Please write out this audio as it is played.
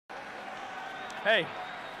Hey,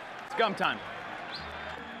 it's gum time.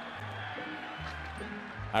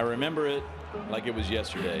 I remember it like it was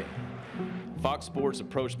yesterday. Fox Sports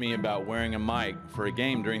approached me about wearing a mic for a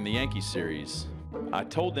game during the Yankees series. I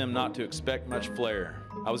told them not to expect much flair.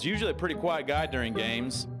 I was usually a pretty quiet guy during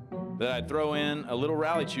games, that I'd throw in a little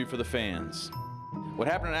rally chew for the fans. What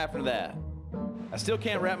happened after that? I still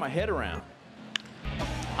can't wrap my head around.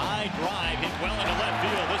 High drive hit well into left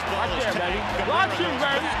field. This ball Right is there, baby. tagged. Watch you,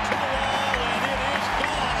 baby. Back to the wall, and it is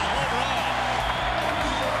gone. A home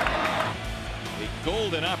run. A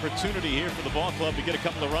golden opportunity here for the ball club to get a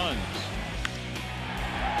couple of runs.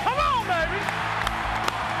 Come on, baby.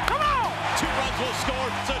 Come on. 2 runs will score.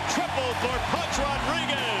 It's a triple for Punch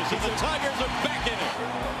Rodriguez, and the Tigers are back in it.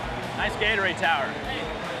 Nice Gatorade tower.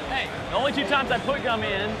 Hey, the only 2 times I put gum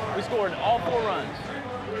in, we scored all 4 runs.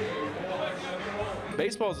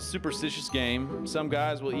 Baseball is a superstitious game. Some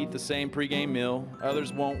guys will eat the same pregame meal.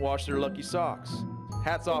 Others won't wash their lucky socks.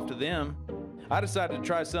 Hats off to them. I decided to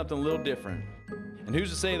try something a little different. And who's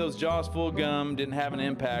to say those jaws full of gum didn't have an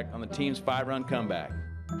impact on the team's 5-run comeback?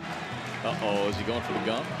 Uh-oh, is he going for the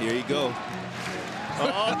gum? Here you go.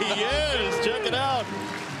 Oh, he is. Check it out.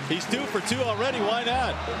 He's 2 for 2 already. Why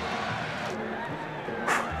not?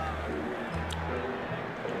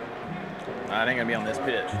 I think I'm gonna be on this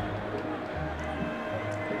pitch.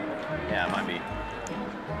 Yeah, it might be.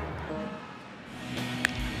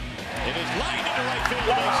 It is lined into right field.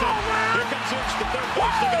 Here comes Inch, the third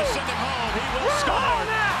base. They're going to send him home. He will score.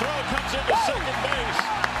 Throw comes into second base.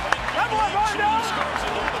 Come on, Rondo!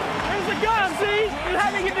 Here's the gum, see? You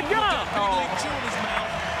had to get the gum.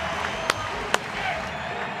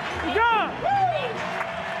 The gum!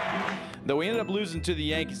 Though we ended up losing to the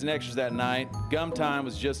Yankees in extras that night, gum time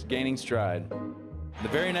was just gaining stride. The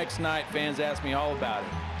very next night, fans asked me all about it.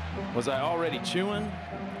 Was I already chewing?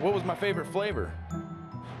 What was my favorite flavor?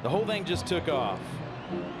 The whole thing just took off.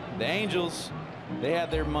 The Angels, they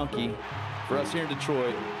had their monkey. For us here in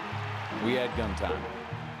Detroit, we had gum time.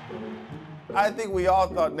 I think we all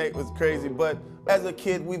thought Nate was crazy, but as a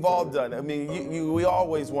kid, we've all done it. I mean, we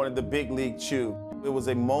always wanted the big league chew. It was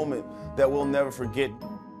a moment that we'll never forget.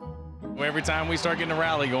 Every time we start getting a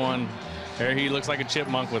rally going, there he looks like a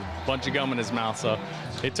chipmunk with a bunch of gum in his mouth. So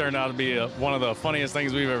it turned out to be one of the funniest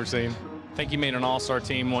things we've ever seen. I think he made an all-star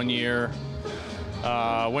team one year,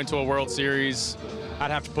 went to a World Series. I'd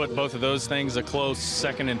have to put both of those things a close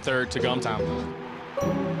second and third to gum time.